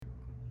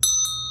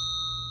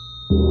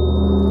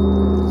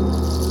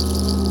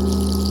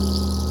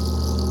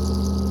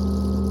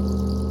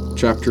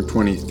Chapter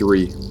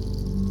 23.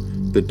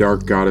 The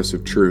Dark Goddess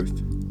of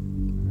Truth.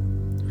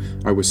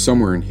 I was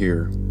somewhere in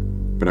here,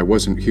 but I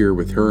wasn't here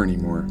with her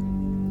anymore.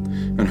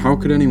 And how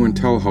could anyone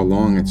tell how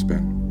long it's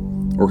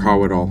been, or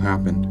how it all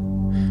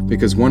happened?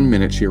 Because one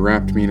minute she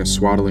wrapped me in a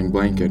swaddling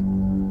blanket,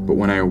 but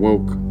when I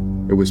awoke,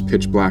 it was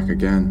pitch black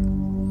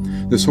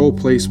again. This whole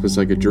place was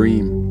like a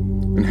dream,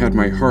 and had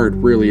my heart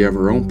really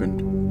ever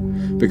opened?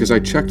 Because I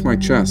checked my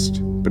chest,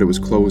 but it was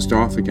closed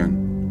off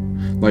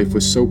again. Life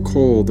was so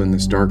cold in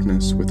this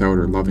darkness without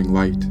her loving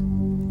light.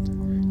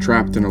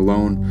 Trapped and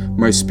alone,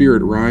 my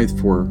spirit writhed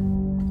for her,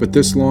 but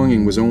this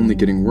longing was only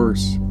getting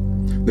worse.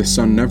 The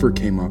sun never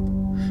came up,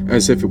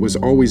 as if it was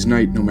always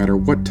night no matter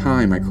what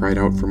time I cried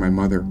out for my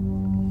mother.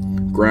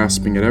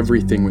 Grasping at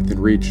everything within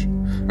reach,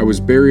 I was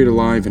buried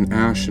alive in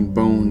ash and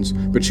bones,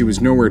 but she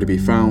was nowhere to be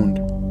found.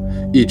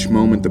 Each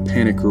moment the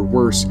panic grew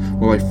worse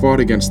while I fought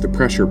against the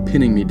pressure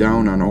pinning me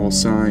down on all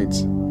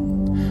sides.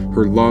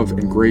 Her love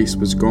and grace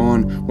was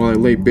gone while I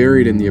lay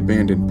buried in the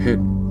abandoned pit.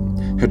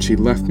 Had she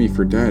left me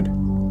for dead?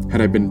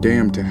 Had I been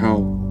damned to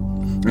hell?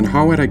 And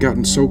how had I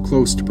gotten so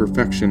close to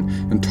perfection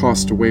and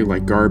tossed away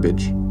like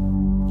garbage?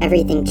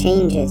 Everything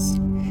changes.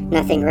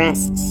 Nothing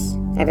rests.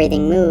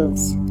 Everything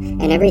moves.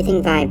 And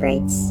everything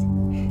vibrates.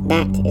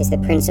 That is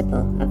the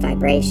principle of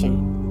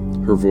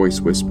vibration. Her voice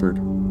whispered.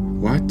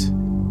 What?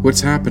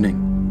 What's happening?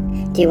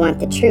 Do you want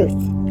the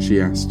truth?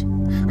 She asked.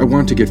 I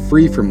want to get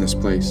free from this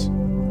place.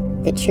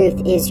 The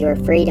truth is your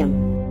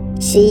freedom.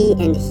 She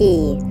and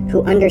he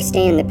who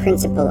understand the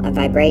principle of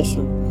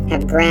vibration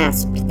have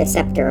grasped the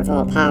scepter of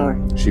all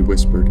power. She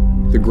whispered.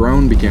 The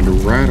ground began to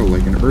rattle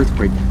like an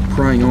earthquake,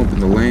 prying open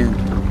the land.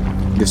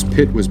 This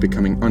pit was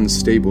becoming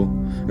unstable,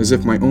 as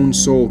if my own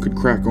soul could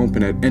crack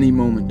open at any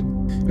moment.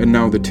 And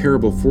now the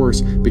terrible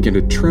force began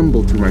to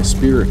tremble through my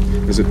spirit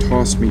as it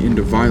tossed me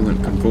into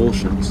violent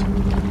convulsions.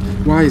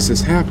 Why is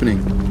this happening?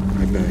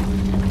 I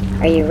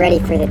begged. Are you ready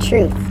for the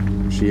truth?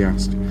 She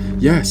asked.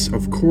 Yes,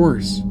 of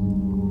course.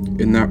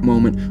 In that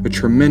moment, a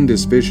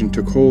tremendous vision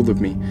took hold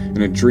of me,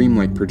 and a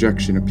dreamlike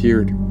projection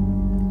appeared.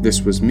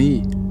 This was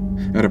me,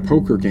 at a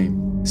poker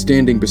game,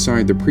 standing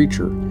beside the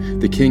preacher.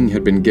 The king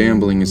had been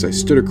gambling as I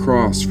stood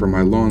across from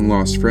my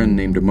long-lost friend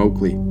named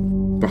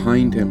Imokli.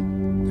 Behind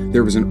him,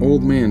 there was an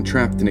old man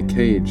trapped in a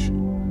cage,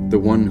 the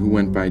one who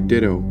went by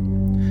Ditto.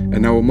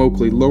 And now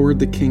Imokli lowered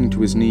the king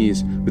to his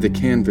knees with a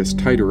canvas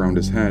tight around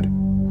his head,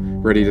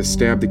 ready to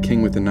stab the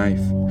king with a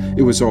knife.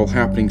 It was all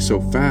happening so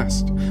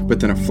fast, but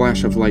then a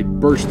flash of light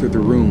burst through the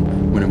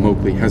room when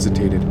Imokli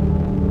hesitated.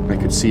 I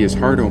could see his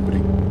heart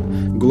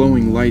opening.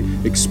 Glowing light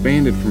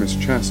expanded from his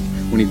chest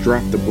when he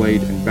dropped the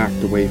blade and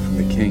backed away from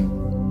the king.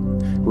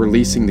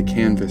 Releasing the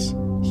canvas,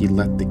 he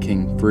let the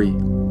king free.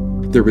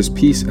 There was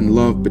peace and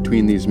love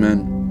between these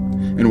men,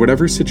 and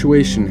whatever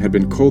situation had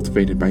been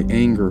cultivated by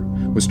anger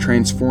was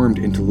transformed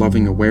into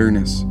loving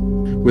awareness.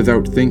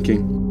 Without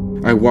thinking,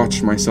 I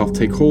watched myself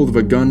take hold of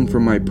a gun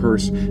from my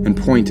purse and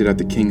pointed at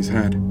the king's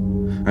head.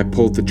 I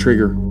pulled the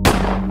trigger,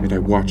 and I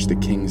watched the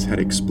king's head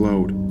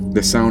explode.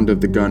 The sound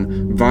of the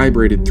gun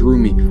vibrated through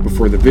me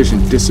before the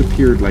vision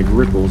disappeared like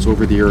ripples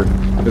over the earth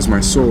as my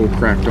soul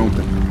cracked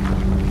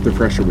open. The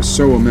pressure was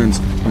so immense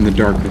when the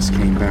darkness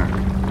came back.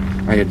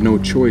 I had no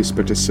choice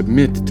but to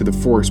submit to the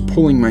force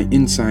pulling my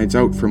insides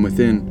out from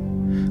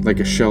within. Like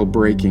a shell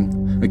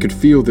breaking, I could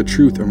feel the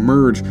truth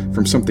emerge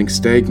from something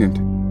stagnant.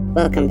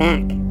 Welcome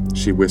back,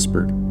 she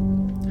whispered.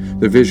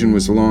 The vision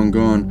was long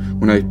gone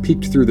when I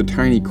peeked through the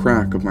tiny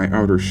crack of my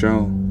outer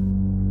shell.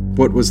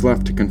 What was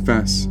left to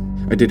confess?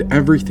 I did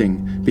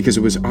everything because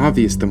it was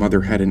obvious the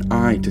mother had an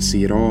eye to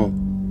see it all.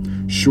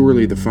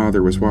 Surely the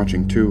father was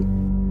watching too.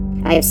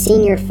 I have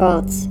seen your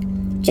faults,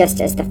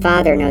 just as the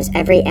Father knows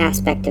every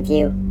aspect of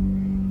you,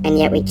 and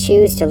yet we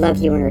choose to love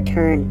you in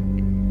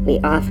return. We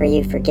offer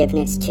you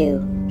forgiveness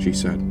too, she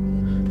said.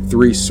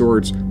 3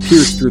 swords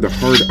pierced through the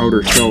hard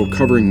outer shell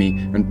covering me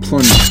and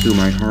plunged through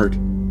my heart.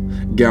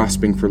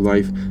 Gasping for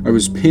life, I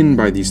was pinned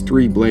by these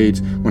 3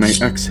 blades when I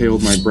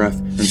exhaled my breath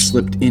and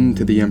slipped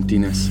into the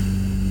emptiness.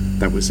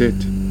 That was it.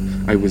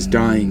 I was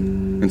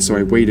dying, and so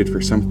I waited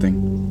for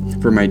something,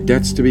 for my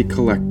debts to be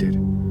collected.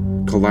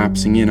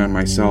 Collapsing in on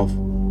myself,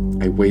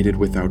 I waited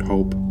without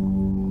hope.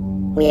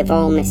 We have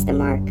all missed the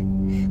mark.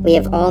 We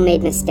have all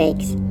made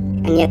mistakes,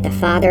 and yet the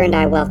Father and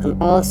I welcome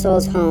all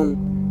souls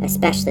home,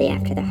 especially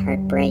after the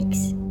heart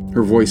breaks.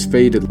 Her voice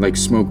faded like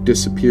smoke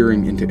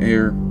disappearing into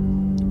air.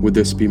 Would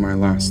this be my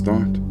last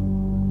thought?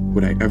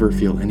 Would I ever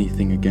feel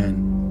anything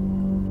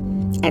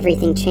again?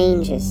 Everything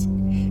changes.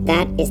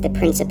 That is the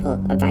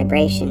principle of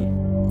vibration.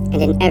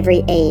 And in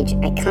every age,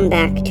 I come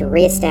back to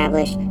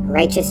reestablish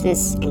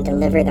righteousness and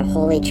deliver the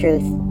holy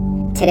truth.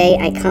 Today,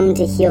 I come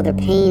to heal the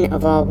pain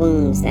of all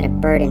wounds that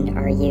have burdened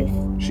our youth,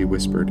 she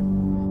whispered.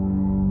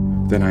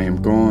 Then I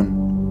am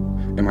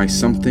gone. Am I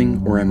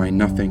something or am I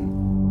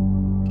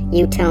nothing?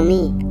 You tell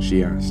me,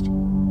 she asked.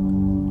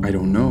 I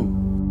don't know.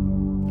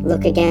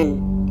 Look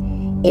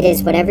again. It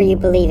is whatever you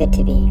believe it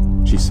to be,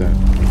 she said.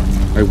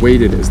 I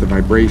waited as the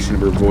vibration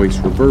of her voice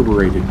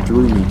reverberated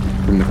through me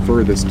from the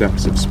furthest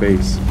depths of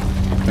space.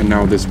 And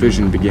now this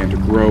vision began to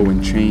grow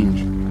and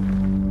change.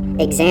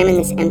 Examine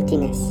this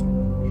emptiness.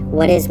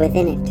 What is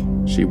within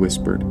it? She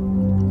whispered.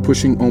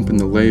 Pushing open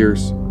the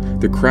layers,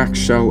 the cracked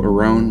shell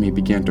around me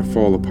began to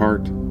fall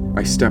apart.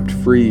 I stepped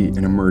free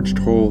and emerged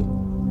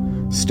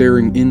whole.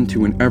 Staring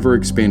into an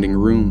ever-expanding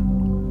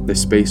room, the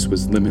space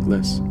was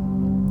limitless.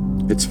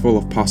 It's full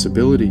of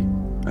possibility,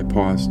 I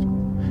paused.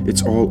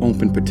 It's all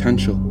open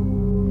potential.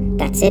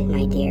 That's it,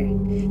 my dear.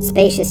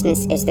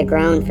 Spaciousness is the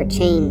ground for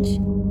change.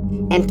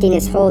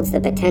 Emptiness holds the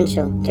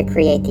potential to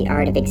create the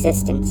art of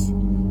existence.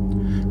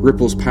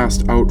 Ripples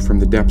passed out from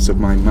the depths of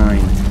my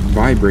mind,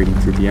 vibrating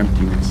through the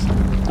emptiness.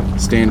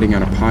 Standing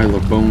on a pile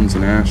of bones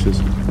and ashes,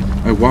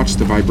 I watched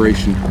the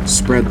vibration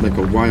spread like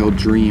a wild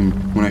dream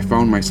when I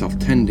found myself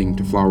tending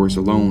to flowers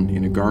alone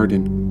in a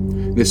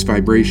garden. This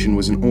vibration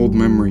was an old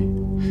memory,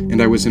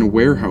 and I was in a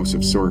warehouse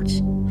of sorts,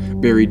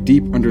 buried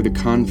deep under the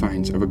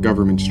confines of a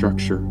government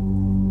structure.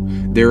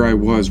 There I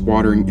was,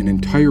 watering an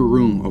entire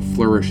room of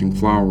flourishing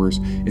flowers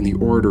in the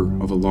order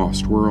of a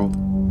lost world.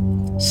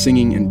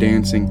 Singing and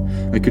dancing,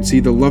 I could see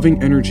the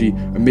loving energy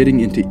emitting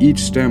into each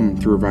stem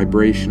through a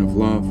vibration of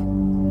love.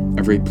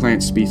 Every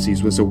plant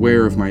species was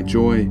aware of my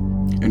joy,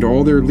 and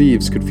all their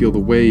leaves could feel the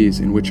ways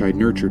in which I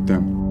nurtured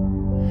them.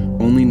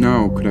 Only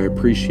now could I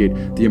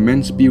appreciate the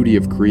immense beauty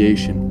of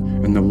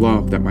creation and the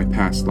love that my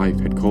past life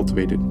had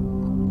cultivated.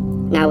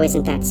 Now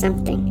isn't that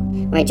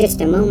something? Why,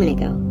 just a moment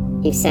ago,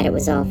 you said it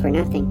was all for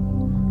nothing.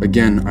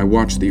 Again, I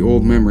watched the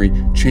old memory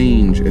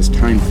change as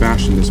time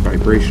fashioned this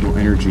vibrational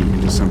energy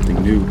into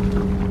something new.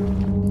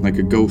 Like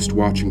a ghost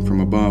watching from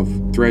above,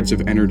 threads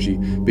of energy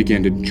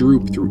began to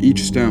droop through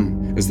each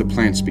stem as the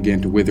plants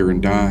began to wither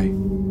and die.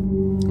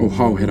 Oh,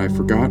 how had I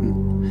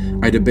forgotten?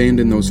 I'd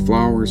abandoned those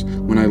flowers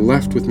when I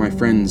left with my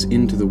friends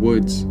into the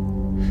woods.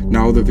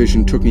 Now the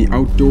vision took me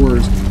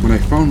outdoors when I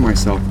found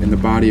myself in the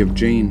body of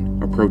Jane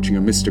approaching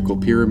a mystical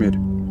pyramid.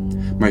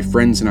 My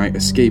friends and I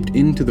escaped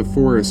into the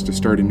forest to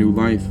start a new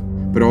life,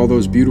 but all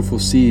those beautiful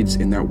seeds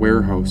in that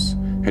warehouse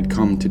had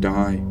come to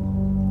die.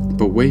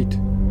 But wait,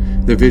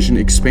 the vision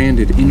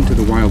expanded into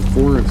the wild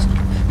forest,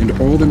 and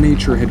all the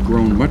nature had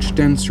grown much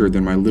denser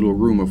than my little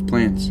room of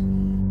plants.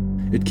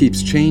 It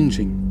keeps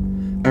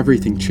changing.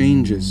 Everything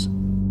changes.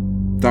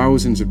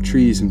 Thousands of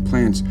trees and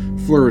plants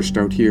flourished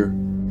out here,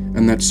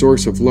 and that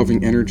source of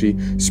loving energy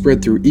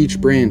spread through each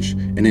branch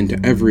and into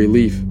every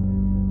leaf.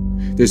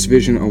 This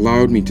vision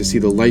allowed me to see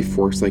the life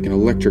force like an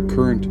electric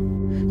current,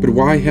 but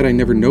why had I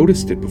never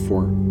noticed it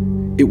before?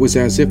 It was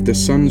as if the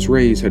sun's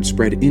rays had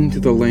spread into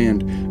the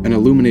land and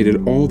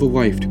illuminated all the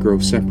life to grow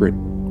separate.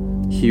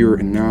 Here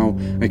and now,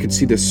 I could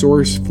see the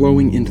source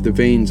flowing into the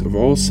veins of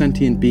all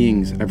sentient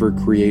beings ever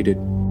created.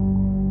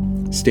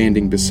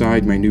 Standing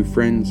beside my new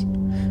friends,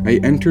 I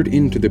entered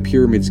into the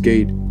pyramid's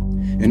gate,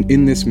 and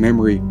in this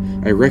memory,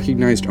 I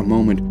recognized a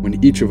moment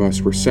when each of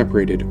us were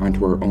separated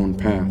onto our own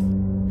path.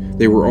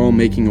 They were all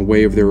making a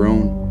way of their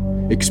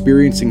own,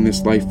 experiencing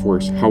this life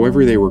force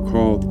however they were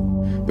called,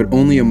 but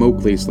only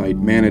Amokli's light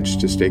managed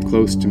to stay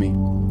close to me.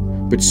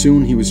 But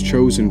soon he was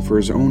chosen for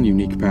his own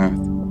unique path,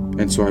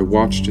 and so I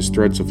watched his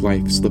threads of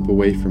life slip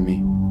away from me.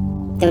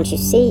 Don't you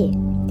see?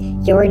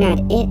 You're not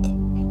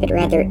it, but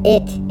rather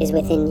it is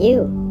within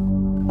you.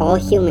 All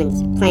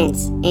humans,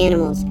 plants,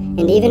 animals,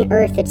 and even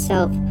Earth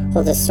itself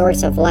holds a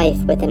source of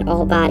life within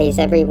all bodies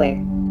everywhere.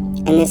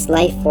 And this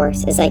life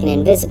force is like an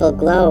invisible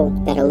glow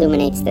that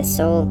illuminates the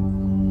soul.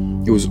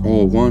 It was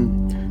all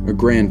one, a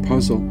grand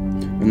puzzle,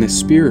 and the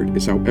spirit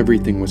is how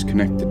everything was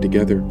connected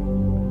together.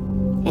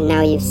 And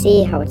now you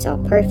see how it's all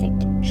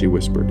perfect, she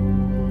whispered.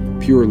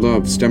 Pure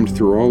love stemmed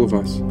through all of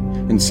us,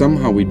 and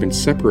somehow we'd been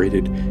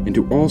separated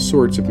into all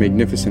sorts of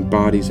magnificent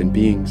bodies and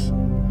beings.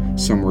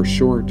 Some were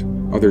short,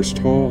 others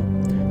tall.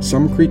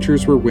 Some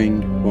creatures were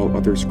winged, while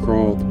others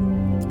crawled.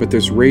 But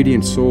this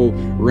radiant soul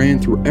ran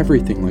through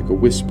everything like a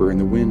whisper in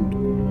the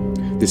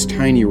wind. This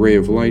tiny ray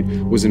of light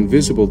was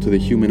invisible to the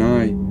human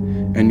eye,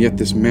 and yet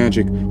this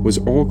magic was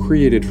all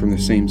created from the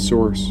same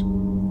source.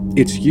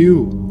 It's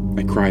you,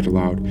 I cried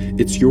aloud.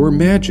 It's your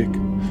magic.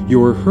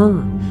 You're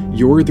her.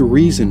 You're the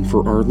reason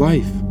for our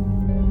life.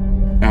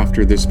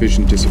 After this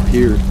vision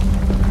disappeared,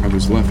 I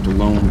was left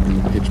alone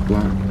in the pitch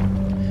black.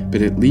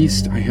 But at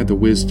least I had the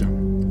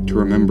wisdom to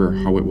remember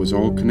how it was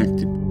all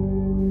connected.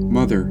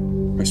 Mother,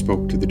 I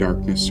spoke to the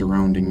darkness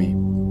surrounding me.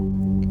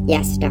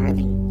 Yes,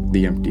 darling,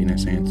 the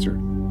emptiness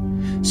answered.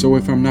 So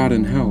if I'm not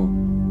in hell,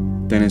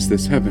 then is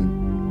this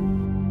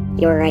heaven?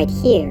 You're right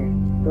here,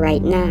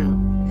 right now,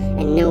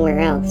 and nowhere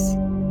else.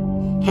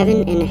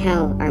 Heaven and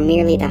hell are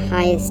merely the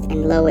highest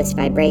and lowest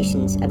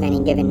vibrations of any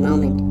given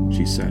moment,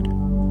 she said.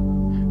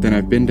 Then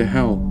I've been to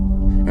hell.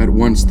 At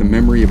once the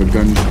memory of a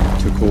gunshot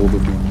took hold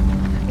of me.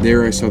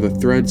 There I saw the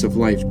threads of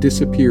life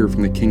disappear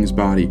from the king's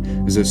body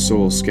as his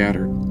soul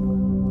scattered.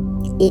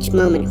 Each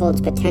moment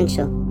holds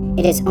potential.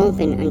 It is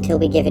open until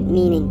we give it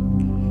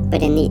meaning.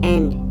 But in the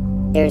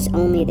end, there is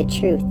only the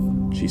truth,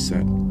 she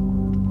said.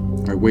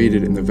 I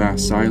waited in the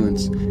vast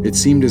silence. It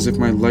seemed as if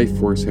my life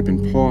force had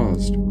been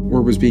paused,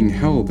 or was being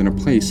held in a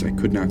place I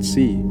could not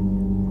see.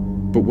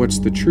 But what's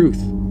the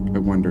truth? I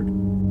wondered.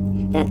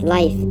 That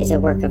life is a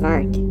work of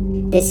art.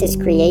 This is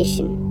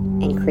creation,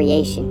 and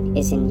creation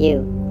is in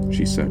you,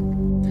 she said.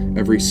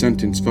 Every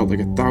sentence felt like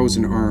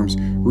 1,000 arms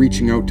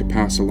reaching out to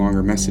pass along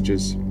her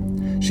messages.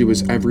 She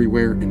was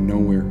everywhere and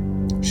nowhere.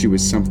 She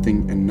was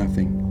something and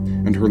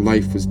nothing, and her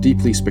life was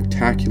deeply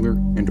spectacular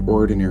and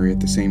ordinary at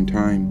the same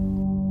time.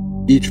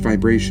 Each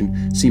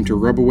vibration seemed to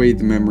rub away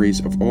the memories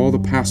of all the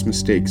past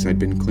mistakes I'd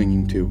been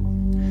clinging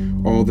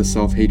to. All the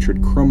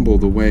self-hatred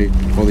crumbled away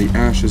while the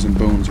ashes and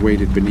bones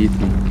waited beneath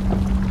me.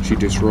 She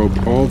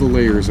disrobed all the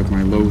layers of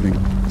my loathing,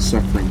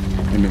 suffering,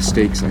 and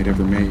mistakes I'd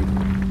ever made.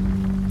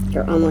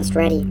 You're almost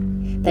ready,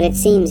 but it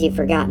seems you've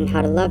forgotten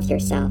how to love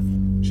yourself,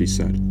 she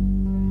said.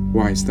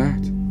 Why is that?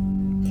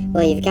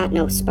 Well, you've got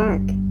no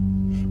spark,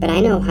 but I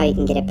know how you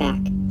can get it back.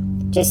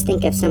 Just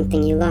think of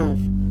something you love,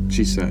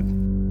 she said.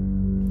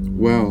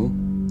 Well,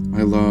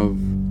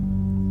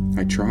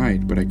 I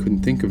tried, but I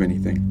couldn't think of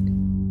anything.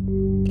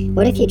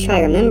 What if you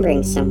try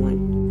remembering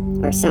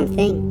someone, or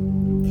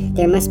something?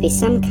 There must be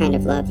some kind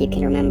of love you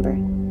can remember.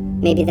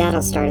 Maybe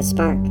that'll start a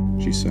spark,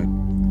 she said.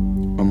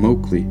 A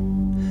Mowgli.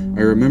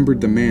 I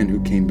remembered the man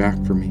who came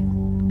back for me.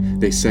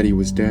 They said he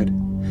was dead,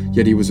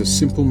 yet he was a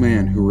simple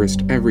man who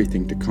risked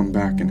everything to come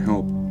back and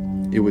help.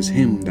 It was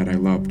him that I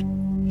loved.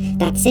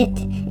 That's it.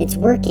 It's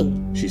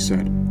working, she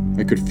said.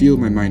 I could feel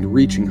my mind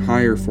reaching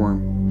higher for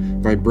him.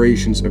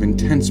 Vibrations of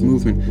intense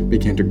movement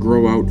began to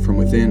grow out from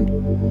within.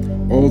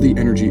 All the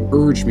energy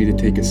urged me to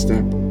take a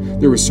step.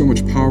 There was so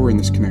much power in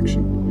this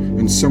connection,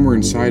 and somewhere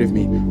inside of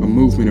me, a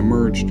movement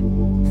emerged.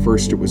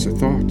 First it was a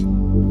thought.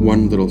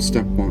 One little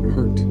step won't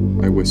hurt,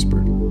 I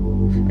whispered.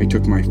 I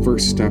took my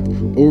first step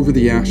over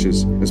the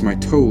ashes as my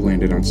toe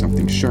landed on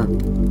something sharp.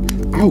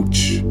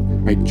 Ouch!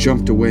 I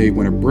jumped away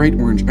when a bright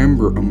orange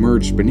ember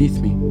emerged beneath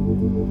me.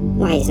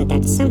 Why isn't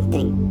that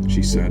something?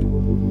 She said.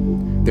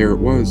 There it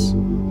was,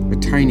 a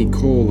tiny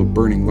coal of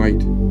burning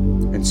light,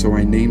 and so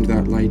I named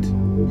that light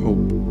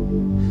Hope.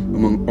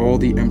 Among all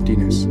the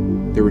emptiness,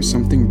 there was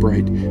something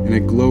bright, and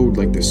it glowed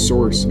like the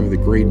source of the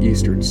great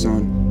eastern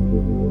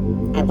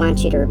sun. I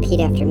want you to repeat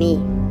after me,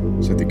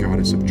 said the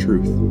goddess of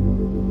truth.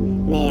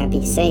 May I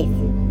be safe.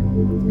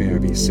 May I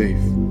be safe.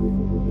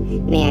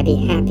 May I be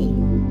happy.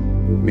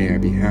 May I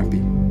be happy.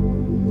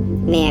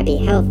 May I be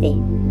healthy.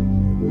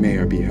 May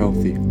I be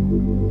healthy.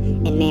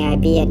 And may I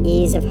be at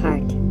ease of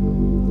heart.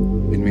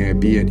 And may I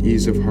be at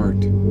ease of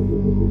heart.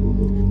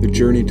 The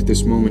journey to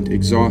this moment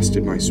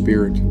exhausted my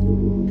spirit.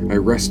 I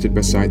rested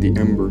beside the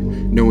ember,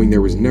 knowing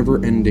there was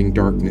never-ending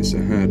darkness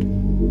ahead.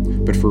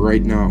 But for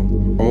right now,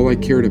 all I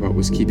cared about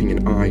was keeping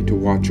an eye to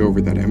watch over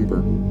that ember.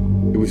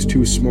 It was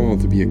too small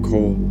to be a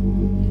coal,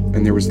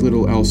 and there was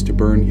little else to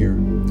burn here,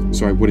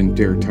 so I wouldn't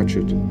dare touch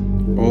it.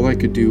 All I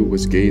could do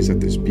was gaze at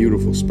this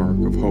beautiful spark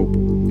of hope.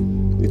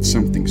 It's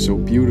something so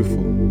beautiful.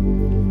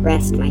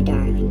 Rest, my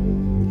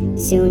darling.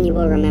 Soon you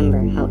will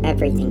remember how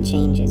everything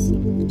changes,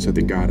 said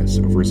the goddess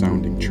of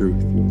resounding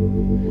truth.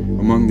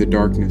 Among the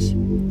darkness,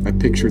 I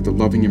pictured the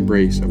loving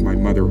embrace of my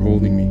mother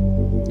holding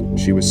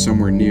me. She was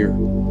somewhere near,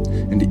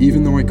 and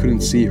even though I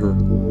couldn't see her,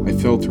 I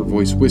felt her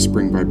voice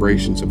whispering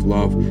vibrations of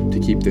love to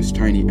keep this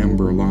tiny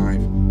ember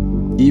alive.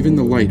 Even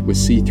the light was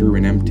see-through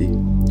and empty,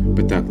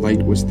 but that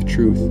light was the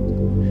truth,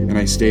 and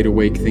I stayed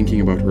awake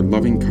thinking about her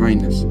loving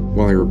kindness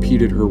while I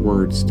repeated her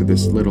words to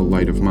this little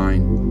light of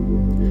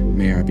mine.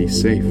 May I be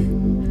safe,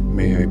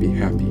 may I be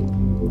happy,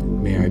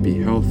 may I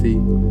be healthy,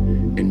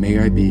 and may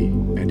I be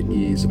at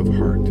ease of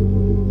heart.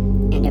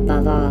 And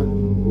above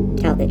all,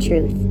 tell the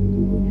truth.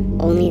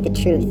 Only the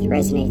truth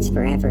resonates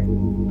forever.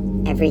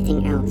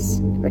 Everything else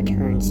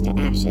returns to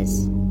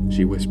ashes,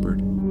 she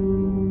whispered.